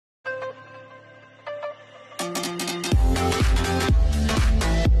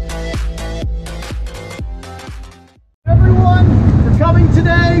coming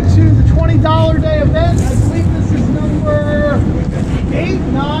today to the $20 day event. I believe this is number 8,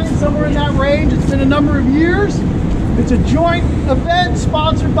 9, somewhere in that range. It's been a number of years. It's a joint event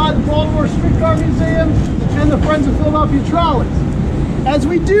sponsored by the Baltimore Streetcar Museum and the Friends of Philadelphia Trolleys. As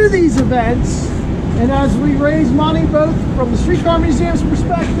we do these events, and as we raise money both from the Streetcar Museum's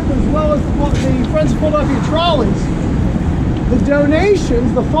perspective as well as the Friends of Philadelphia Trolleys, the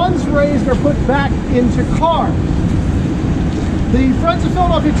donations, the funds raised, are put back into cars. The Friends of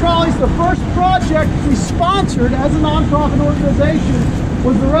Philadelphia Trolleys, the first project we sponsored as a nonprofit organization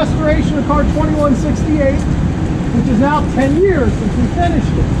was the restoration of car 2168, which is now 10 years since we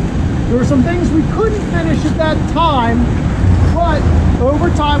finished it. There were some things we couldn't finish at that time, but over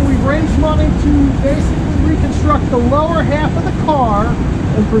time we've raised money to basically reconstruct the lower half of the car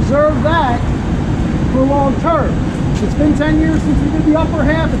and preserve that for long term. It's been 10 years since we did the upper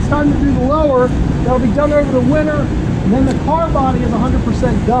half. It's time to do the lower. That'll be done over the winter, and then the car body is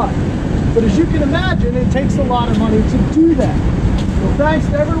 100% done. But as you can imagine, it takes a lot of money to do that. So thanks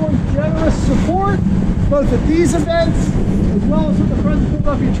to everyone's generous support, both at these events as well as with the Friends of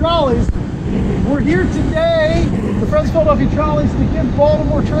Philadelphia Trolleys. We're here today, the Friends of Philadelphia Trolleys, to give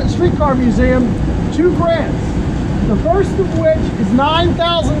Baltimore Streetcar Museum 2 grants. The first of which is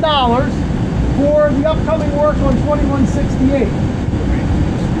 $9,000 for the upcoming work on 2168.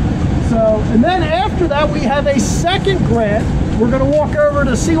 So, and then after that we have a second grant. We're going to walk over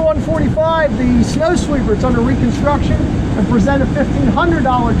to C-145, the snow sweeper. It's under reconstruction, and present a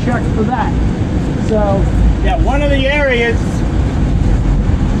 $1,500 check for that. So, yeah, one of the areas,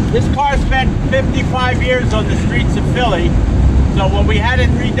 this car spent 55 years on the streets of Philly. So when we had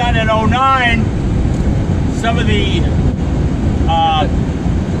it redone in 09, some of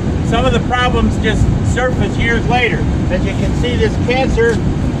the problems just surfaced years later. As you can see, this cancer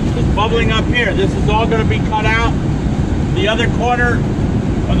is bubbling up here. This is all going to be cut out. The other corner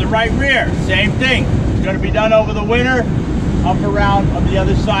on the right rear, same thing. It's going to be done over the winter. Up around on the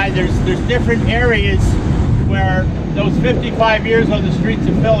other side, there's different areas where those 55 years on the streets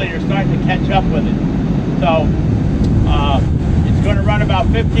of Philly are starting to catch up with it. So it's going to run about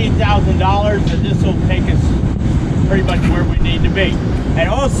 $15,000, and this will take us pretty much where we need to be. And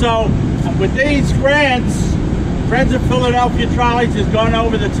also, with these grants, Friends of Philadelphia Trolleys has gone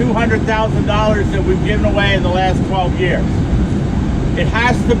over the $200,000 that we've given away in the last 12 years. It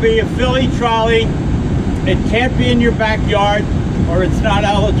has to be a Philly trolley. It can't be in your backyard, or it's not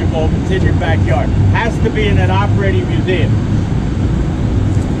eligible if it's in your backyard. It has to be in an operating museum.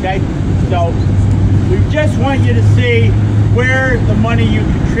 Okay? So we just want you to see where the money you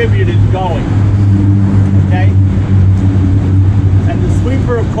contribute is going. Okay? And the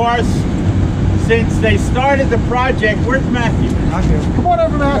sweeper, of course, since they started the project, where's Matthew? Come on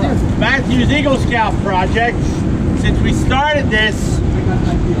over, Matthew. Matthew's Eagle Scout project. Since we started this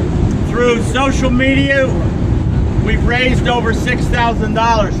through social media, we've raised over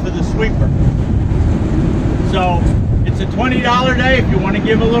 $6,000 for the sweeper. So it's a $20 day. If you want to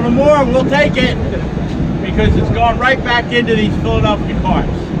give a little more, we'll take it, because it's gone right back into these Philadelphia cars.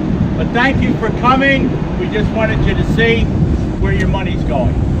 But thank you for coming. We just wanted you to see where your money's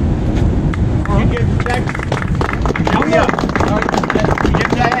going. You give a check. Yeah.